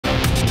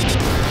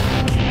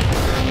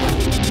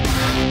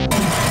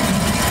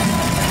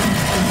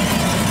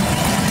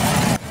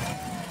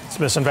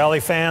Smithson Valley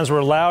fans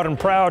were loud and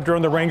proud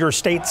during the Rangers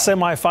State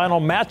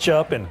semifinal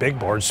matchup in Big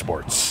Board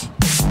Sports.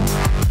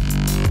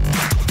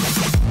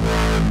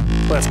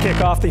 Let's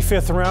kick off the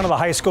fifth round of the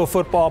high school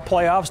football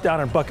playoffs down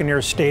at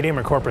Buccaneers Stadium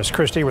in Corpus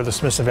Christi, where the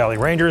Smithson Valley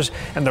Rangers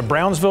and the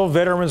Brownsville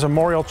Veterans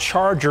Memorial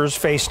Chargers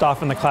faced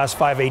off in the Class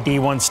 5A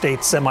D1 state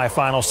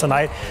semifinals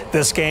tonight.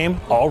 This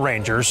game, all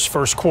Rangers.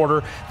 First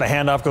quarter, the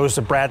handoff goes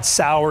to Brad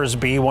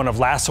Sowersby, one of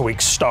last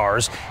week's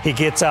stars. He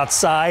gets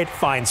outside,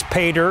 finds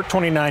pay dirt,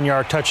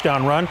 29-yard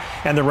touchdown run,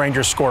 and the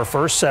Rangers score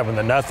first,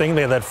 7-0.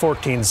 They led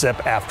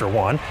 14-zip after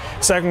one.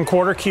 Second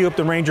quarter, cue up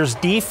the Rangers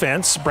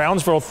defense.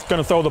 Brownsville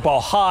going to throw the ball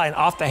high and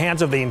off the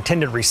hands of the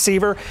intended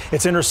receiver.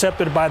 It's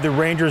intercepted by the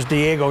Rangers'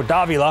 Diego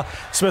Davila.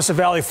 Smithson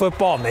Valley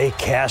football, and they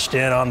cashed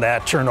in on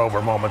that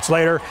turnover moments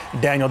later.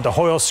 Daniel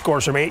DeHoyle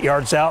scores from 8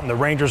 yards out, and the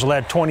Rangers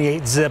led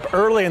 28-zip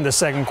early in the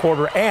second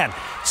quarter, and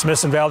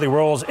Smithson Valley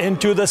rolls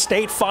into the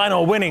state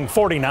final, winning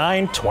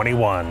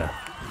 49-21.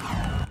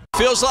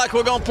 Feels like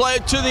we're going to play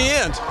it to the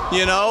end,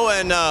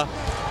 and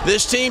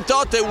this team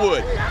thought they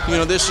would.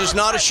 This is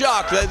not a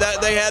shock.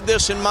 They had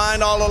this in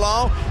mind all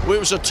along. It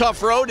was a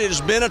tough road. It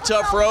has been a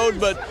tough road,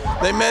 but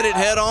they met it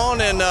head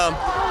on, and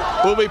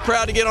we'll be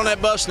proud to get on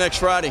that bus next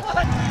Friday.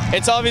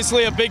 It's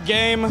obviously a big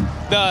game,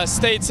 the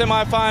state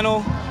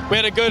semifinal. We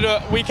had a good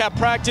week at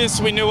practice.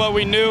 We knew what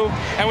we knew,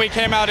 and we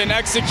came out and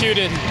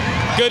executed.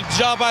 Good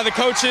job by the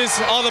coaches.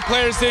 All the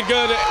players did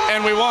good,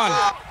 and we won.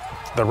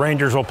 The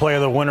Rangers will play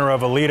the winner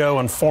of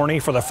Aledo and Forney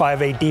for the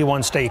 5A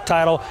D1 state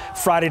title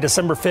Friday,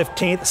 December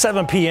 15th,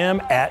 7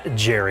 p.m. at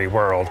Jerry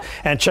World.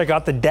 And check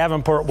out the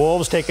Davenport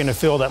Wolves taking the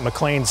field at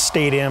McLean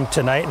Stadium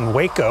tonight in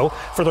Waco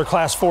for their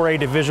Class 4A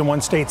Division I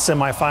state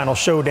semifinal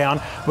showdown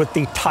with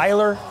the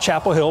Tyler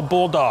Chapel Hill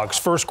Bulldogs.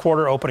 First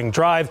quarter opening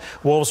drive,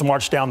 Wolves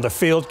march down the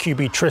field.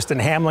 QB Tristan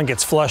Hamlin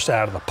gets flushed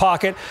out of the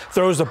pocket,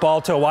 throws the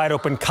ball to a wide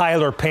open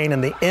Kyler Payne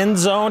in the end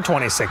zone,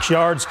 26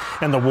 yards,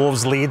 and the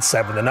Wolves lead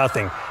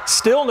 7-0.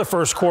 Still in the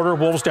first quarter,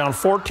 Wolves down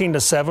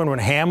 14-7 when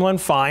Hamlin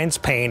finds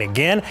Payne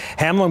again.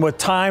 Hamlin with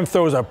time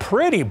throws a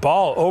pretty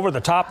ball over the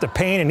top to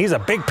Payne, and he's a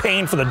big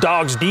pain for the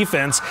Dogs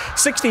defense.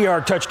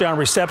 60-yard touchdown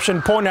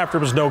reception. Point after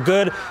was no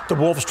good. The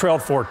Wolves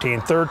trailed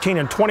 14-13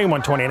 and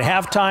 21-20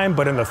 at halftime,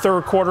 but in the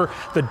third quarter,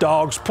 the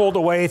Dogs pulled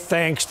away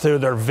thanks to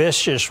their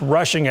vicious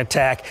rushing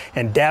attack,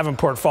 and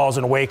Davenport falls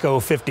in Waco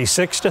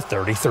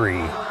 56-33.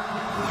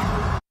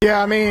 Yeah,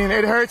 I mean,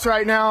 it hurts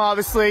right now,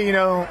 obviously,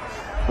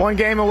 one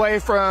game away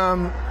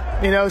from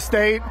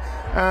state,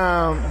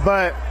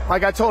 but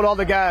like I told all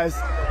the guys,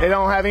 they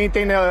don't have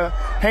anything to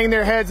hang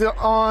their heads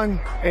on,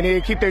 and they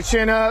keep their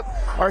chin up.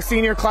 Our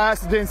senior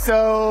class has been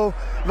so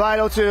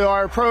vital to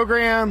our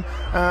program.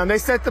 They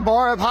set the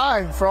bar up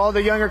high for all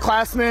the younger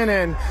classmen,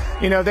 and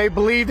they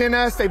believed in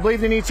us, they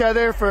believed in each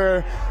other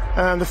for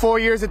the 4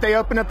 years that they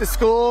opened up the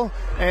school,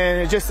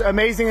 and just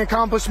amazing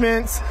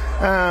accomplishments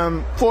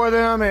for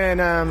them, and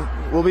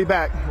we'll be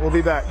back.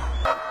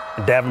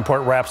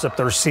 Davenport wraps up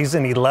their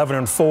season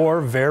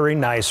 11-4. Very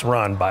nice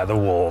run by the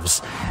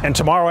Wolves. And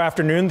tomorrow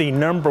afternoon, the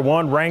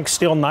 #1 ranked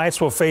Steel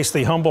Knights will face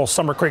the humble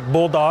Summer Creek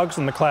Bulldogs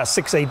in the Class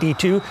 6A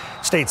D2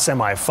 state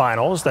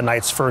semifinals. The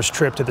Knights' first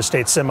trip to the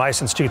state semi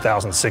since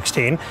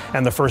 2016,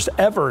 and the first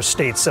ever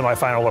state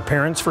semifinal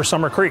appearance for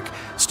Summer Creek.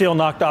 Steel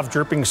knocked off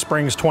Dripping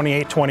Springs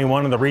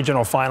 28-21 in the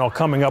regional final,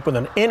 coming up with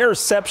an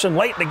interception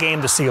late in the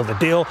game to seal the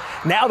deal.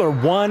 Now they're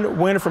one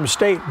win from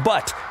state,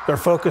 but they're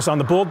focused on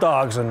the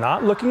Bulldogs and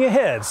not looking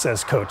ahead, says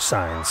Coach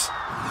Sines.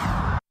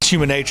 It's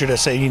human nature to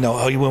say,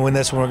 oh, you want to win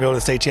this when we go to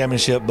the state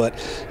championship, but,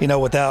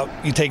 without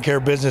you taking care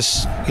of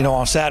business,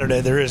 on Saturday,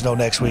 there is no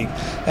next week.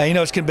 And,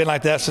 it's been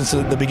like that since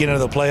the beginning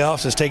of the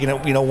playoffs. It's taking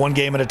it, one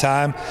game at a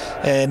time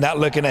and not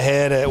looking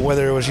ahead at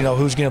whether it was,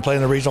 who's going to play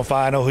in the regional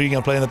final, who you're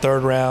going to play in the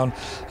third round,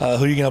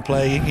 who you're going to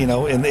play, in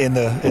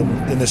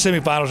the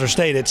semifinals or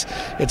state.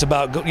 It's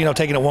about,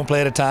 taking it one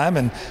play at a time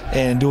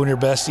and doing your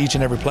best each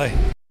and every play.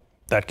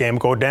 That game will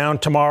go down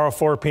tomorrow,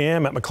 4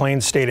 p.m. at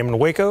McLean Stadium in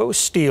Waco.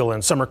 Steel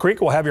and Summer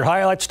Creek will have your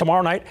highlights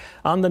tomorrow night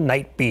on the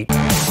Night Beat.